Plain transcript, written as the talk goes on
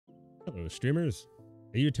Hello, streamers.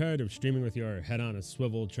 Are you tired of streaming with your head on a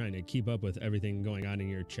swivel, trying to keep up with everything going on in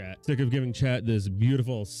your chat? Sick of giving chat this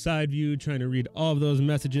beautiful side view, trying to read all of those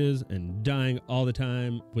messages and dying all the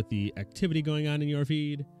time with the activity going on in your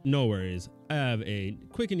feed? No worries. I have a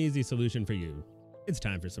quick and easy solution for you. It's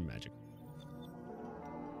time for some magic.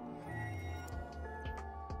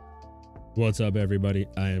 What's up, everybody?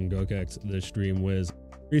 I am Gokex, the Stream Wiz.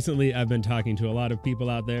 Recently, I've been talking to a lot of people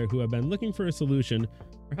out there who have been looking for a solution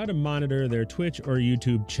for how to monitor their Twitch or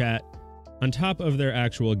YouTube chat on top of their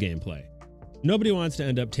actual gameplay. Nobody wants to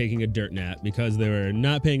end up taking a dirt nap because they were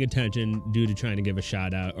not paying attention due to trying to give a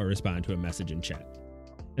shout out or respond to a message in chat.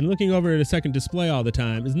 And looking over at a second display all the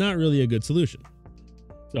time is not really a good solution.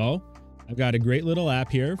 So I've got a great little app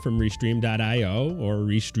here from restream.io or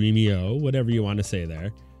restream.io, whatever you want to say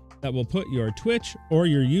there, that will put your Twitch or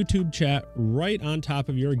your YouTube chat right on top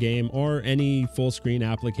of your game or any full screen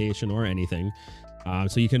application or anything.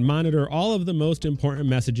 So you can monitor all of the most important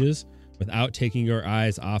messages without taking your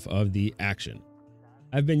eyes off of the action.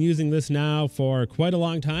 I've been using this now for quite a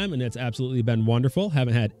long time and it's absolutely been wonderful.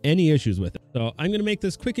 Haven't had any issues with it. So I'm going to make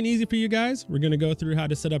this quick and easy for you guys. We're going to go through how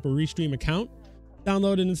to set up a Restream account,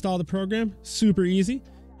 download and install the program. Super easy.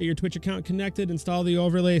 Get your Twitch account connected, install the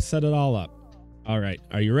overlay, set it all up. All right,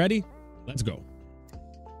 are you ready? Let's go.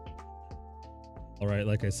 All right,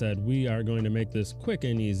 like I said, we are going to make this quick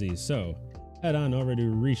and easy. So head on over to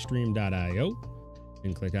restream.io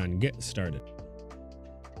and click on Get Started.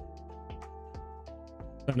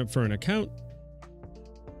 Sign up for an account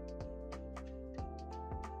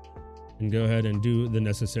and go ahead and do the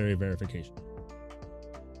necessary verification.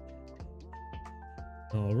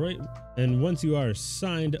 All right, and once you are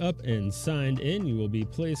signed up and signed in, you will be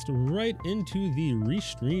placed right into the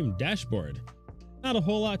Restream dashboard. Not a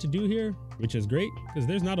whole lot to do here, which is great because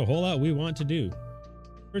there's not a whole lot we want to do.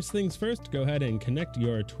 First things first, go ahead and connect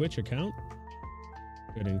your Twitch account.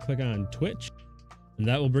 Go ahead and click on Twitch, and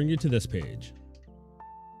that will bring you to this page.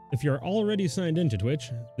 If you're already signed into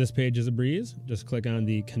Twitch, this page is a breeze. Just click on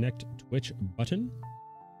the Connect Twitch button,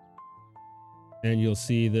 and you'll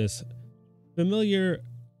see this familiar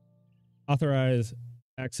authorize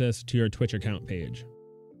access to your Twitch account page.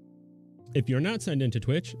 If you're not signed into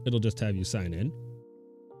Twitch, it'll just have you sign in.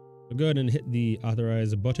 So go ahead and hit the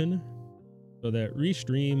authorize button so that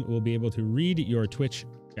Restream will be able to read your Twitch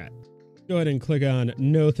chat. Go ahead and click on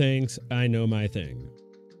No thanks, I know my thing.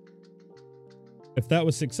 If that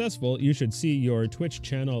was successful, you should see your Twitch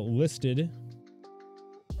channel listed.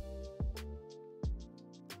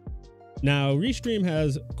 Now, Restream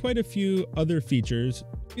has quite a few other features.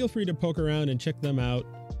 Feel free to poke around and check them out.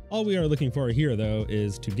 All we are looking for here, though,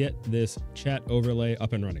 is to get this chat overlay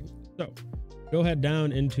up and running. So go ahead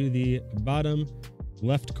down into the bottom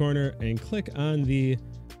left corner and click on the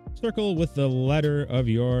circle with the letter of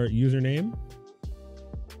your username.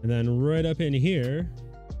 And then right up in here,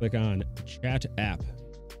 click on Chat App.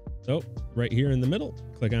 So right here in the middle,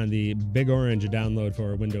 click on the big orange download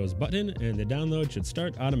for Windows button and the download should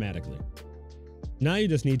start automatically. Now you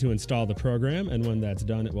just need to install the program, and when that's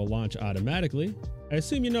done, it will launch automatically. I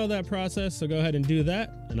assume you know that process, so go ahead and do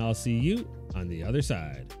that, and I'll see you on the other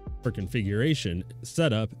side for configuration,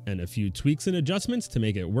 setup, and a few tweaks and adjustments to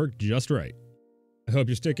make it work just right. I hope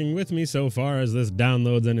you're sticking with me so far as this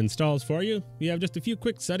downloads and installs for you. We have just a few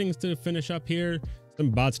quick settings to finish up here,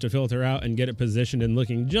 some bots to filter out and get it positioned and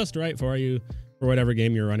looking just right for you for whatever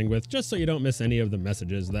game you're running with, just so you don't miss any of the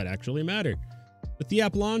messages that actually matter. With the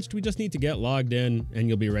app launched, we just need to get logged in and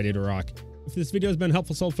you'll be ready to rock. If this video has been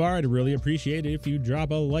helpful so far, I'd really appreciate it if you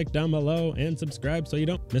drop a like down below and subscribe so you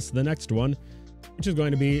don't miss the next one, which is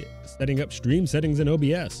going to be setting up stream settings in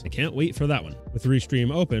OBS. I can't wait for that one. With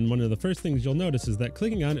Restream open, one of the first things you'll notice is that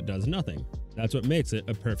clicking on it does nothing. That's what makes it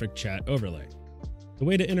a perfect chat overlay. The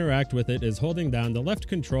way to interact with it is holding down the left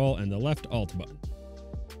control and the left alt button.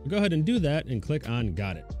 Go ahead and do that and click on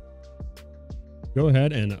Got It. Go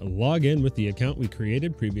ahead and log in with the account we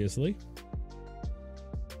created previously.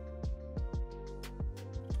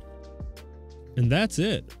 And that's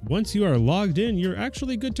it. Once you are logged in, you're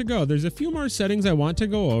actually good to go. There's a few more settings I want to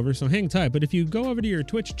go over, so hang tight. But if you go over to your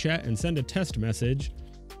Twitch chat and send a test message,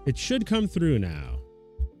 it should come through now.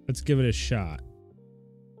 Let's give it a shot.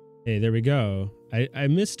 Hey, there we go. I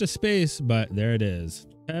missed a space, but there it is.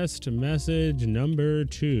 Test message number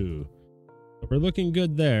 2. So we're looking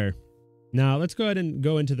good there. Now let's go ahead and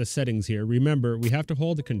go into the settings here. Remember, we have to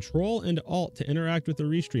hold Control and Alt to interact with the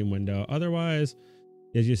Restream window. Otherwise,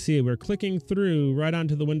 as you see, we're clicking through right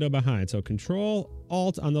onto the window behind. So Control,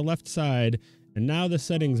 Alt on the left side, and now the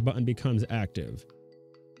settings button becomes active.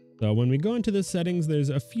 So when we go into the settings, there's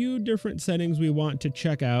a few different settings we want to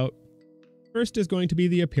check out. First is going to be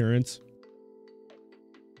the appearance.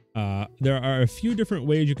 There are a few different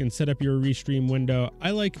ways you can set up your restream window.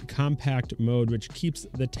 I like compact mode, which keeps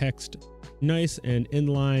the text nice and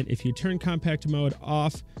inline. If you turn compact mode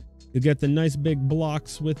off, you get the nice big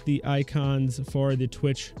blocks with the icons for the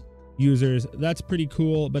Twitch users. That's pretty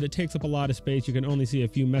cool, but it takes up a lot of space. You can only see a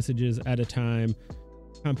few messages at a time.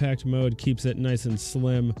 Compact mode keeps it nice and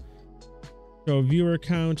slim. Show viewer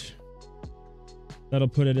count. That'll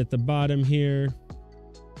put it at the bottom here.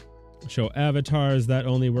 Show avatars. That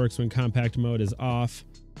only works when compact mode is off.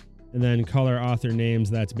 And then color author names.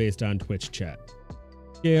 That's based on Twitch chat.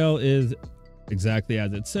 Scale is exactly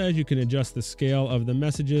as it says. You can adjust the scale of the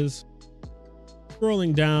messages.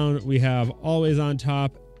 Scrolling down, we have always on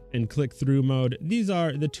top and click through mode. These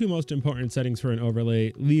are the two most important settings for an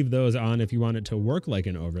overlay. Leave those on if you want it to work like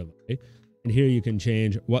an overlay. And here you can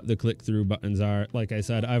change what the click through buttons are. Like I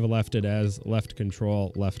said, I've left it as left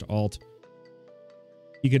control, left alt.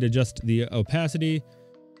 You could adjust the opacity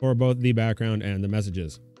for both the background and the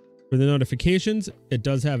messages. For the notifications, it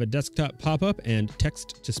does have a desktop pop-up and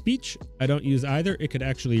text to speech. I don't use either. It could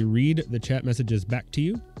actually read the chat messages back to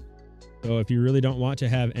you. So if you really don't want to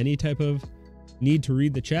have any type of need to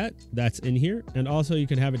read the chat, that's in here. And also you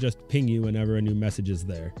can have it just ping you whenever a new message is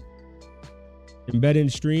there. Embed in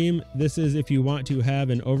stream. This is if you want to have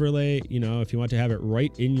an overlay, if you want to have it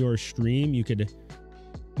right in your stream, you could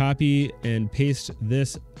copy and paste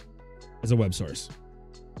this as a web source.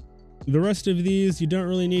 The rest of these you don't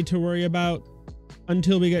really need to worry about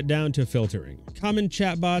until we get down to filtering. Common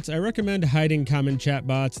chat bots. I recommend hiding common chat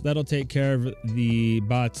bots. That'll take care of the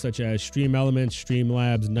bots such as Stream Elements,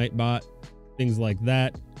 Streamlabs, Nightbot, things like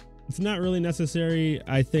that. It's not really necessary,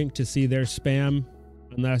 I think, to see their spam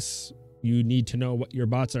unless you need to know what your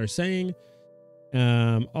bots are saying.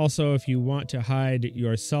 Also, if you want to hide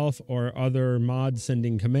yourself or other mods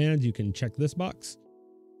sending commands, you can check this box.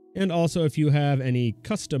 And also, if you have any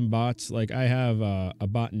custom bots, like I have a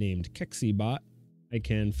bot named KexiBot, I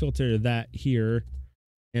can filter that here,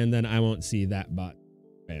 and then I won't see that bot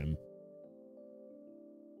spam.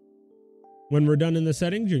 When we're done in the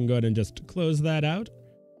settings, you can go ahead and just close that out.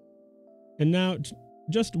 And now,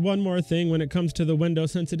 just one more thing when it comes to the window,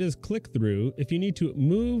 since it is click-through, if you need to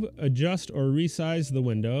move, adjust, or resize the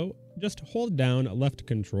window, just hold down left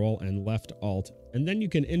control and left alt, and then you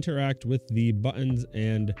can interact with the buttons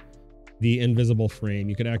and the invisible frame.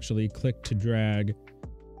 You could actually click to drag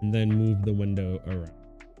and then move the window around.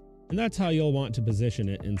 And that's how you'll want to position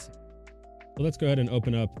it inside. So let's go ahead and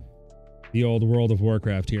open up the old World of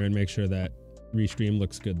Warcraft here and make sure that Restream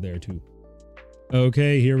looks good there too.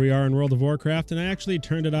 Okay, here we are in World of Warcraft, and I actually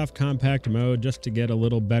turned it off compact mode just to get a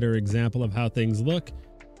little better example of how things look.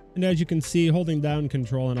 And as you can see, holding down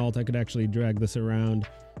Control and Alt, I could actually drag this around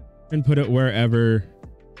and put it wherever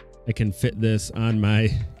I can fit this on my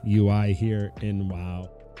UI here in WoW.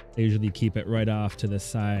 I usually keep it right off to the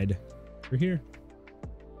side over here.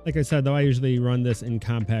 Like I said, though, I usually run this in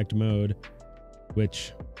compact mode,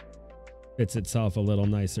 which fits itself a little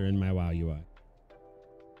nicer in my WoW UI.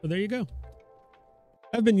 So there you go.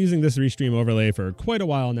 I've been using this Restream overlay for quite a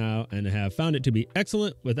while now and have found it to be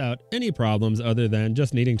excellent without any problems other than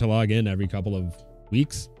just needing to log in every couple of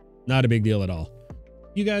weeks. Not a big deal at all.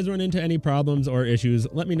 If you guys run into any problems or issues,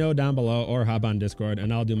 let me know down below or hop on Discord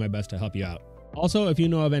and I'll do my best to help you out. Also, if you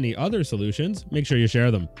know of any other solutions, make sure you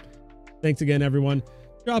share them. Thanks again, everyone.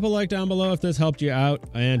 Drop a like down below if this helped you out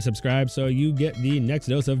and subscribe so you get the next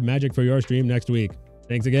dose of magic for your stream next week.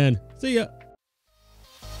 Thanks again. See ya.